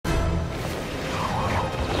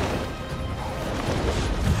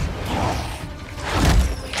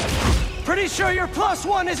Pretty sure your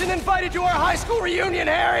 +1 isn't invited to our high school reunion,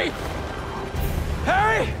 Harry?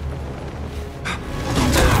 Harry?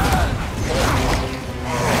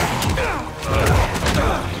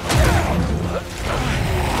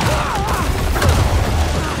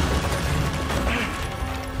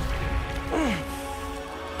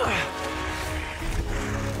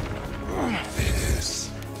 This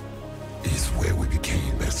is where we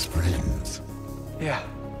became best friends. Yeah,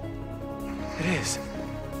 it is.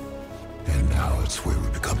 And now it's where we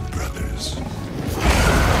become brothers.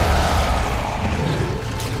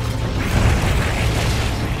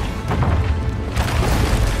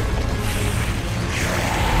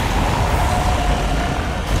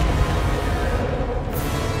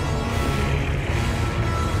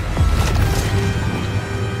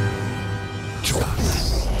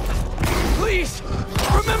 Trust. Please,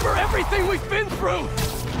 remember everything we've been through!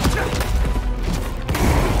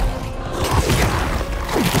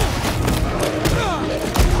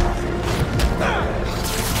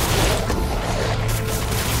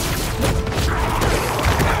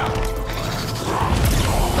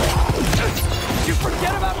 Did you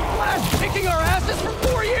forget about Flash kicking our asses for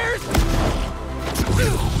 4 years?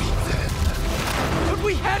 Will we then? But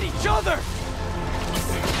we had each other!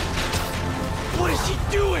 What is he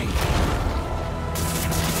doing?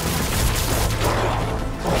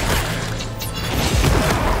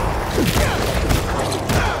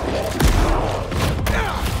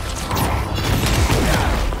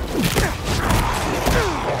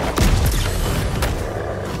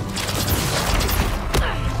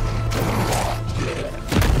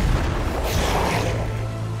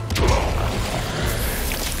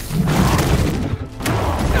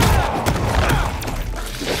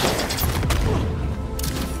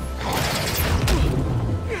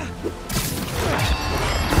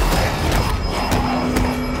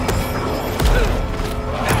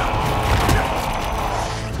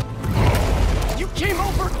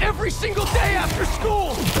 Every single day after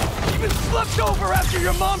school! Even slept over after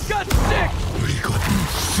your mom got sick! We couldn't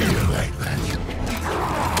feel like that.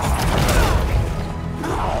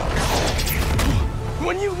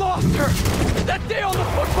 When you lost her, that day on the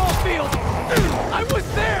football field, I was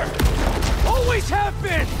there! Always have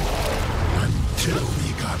been! Until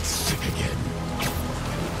we got sick again.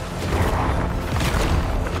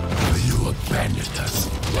 You abandoned us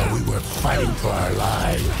while we were fighting for our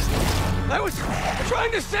lives. I was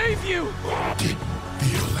trying to save you! Didn't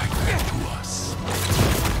feel like that to us.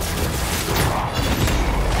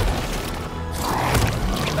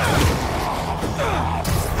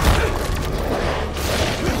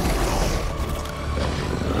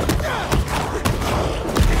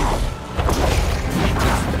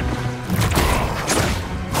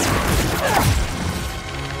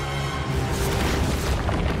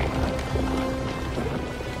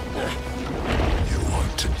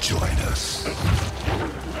 Join us.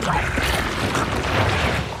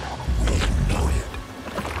 We know it.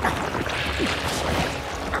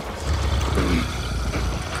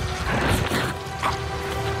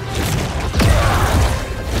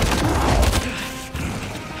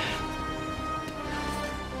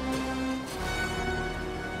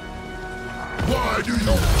 Why do you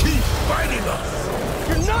keep fighting us?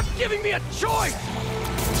 You're not giving me a choice!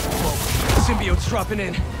 Whoa, symbiote's dropping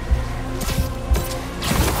in.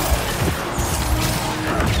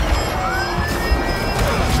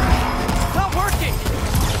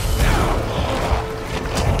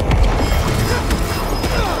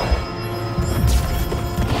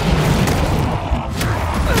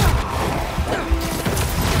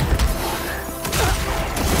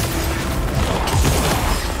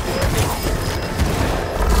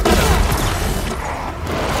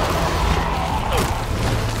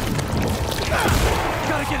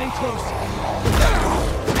 Getting close.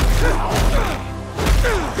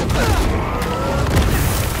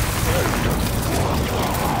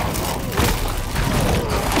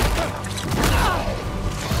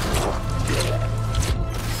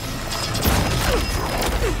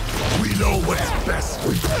 We know what's best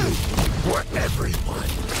for you, for everyone.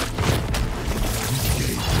 We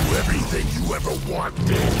gave you everything you ever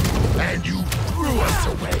wanted, and you threw us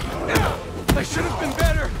away. I should have been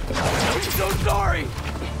better. I'm so sorry.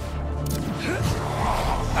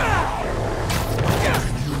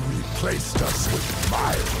 You replaced us with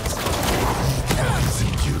Miles,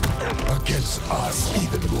 using you against us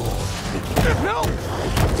even more. No!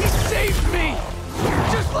 He saved me!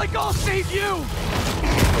 Just like I'll save you!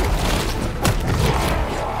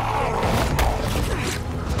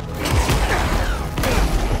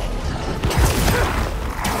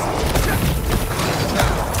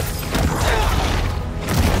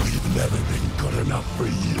 We've never been good enough for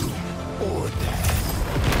you, or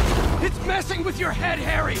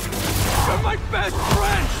best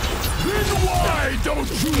friend! Then why don't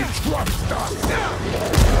you trust us?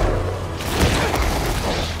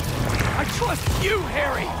 I trust you,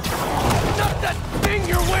 Harry! Not that thing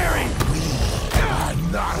you're wearing! We are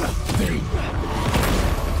not a thing.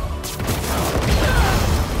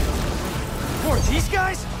 Who are these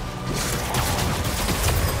guys?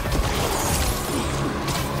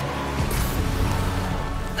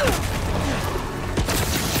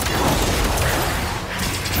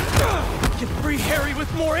 Can free Harry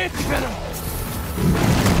with more anti-venom!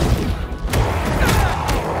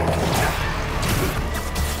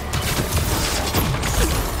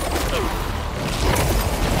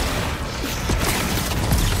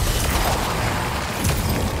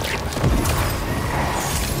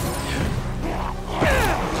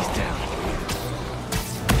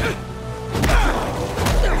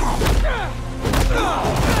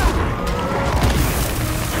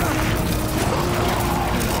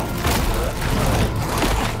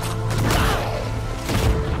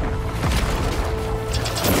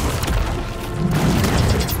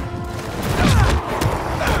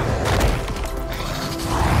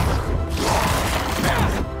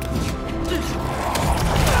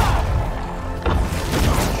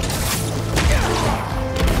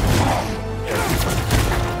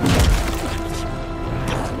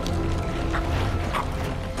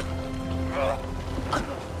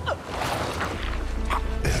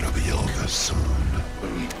 It'll be over soon.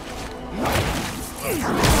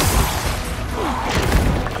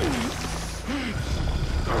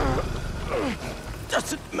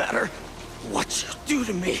 Doesn't matter what you do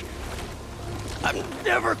to me. I'm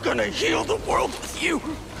never gonna heal the world with you.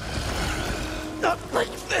 Not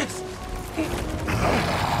like this.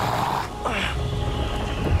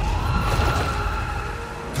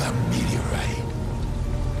 The meteorite.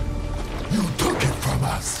 You took it from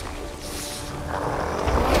us.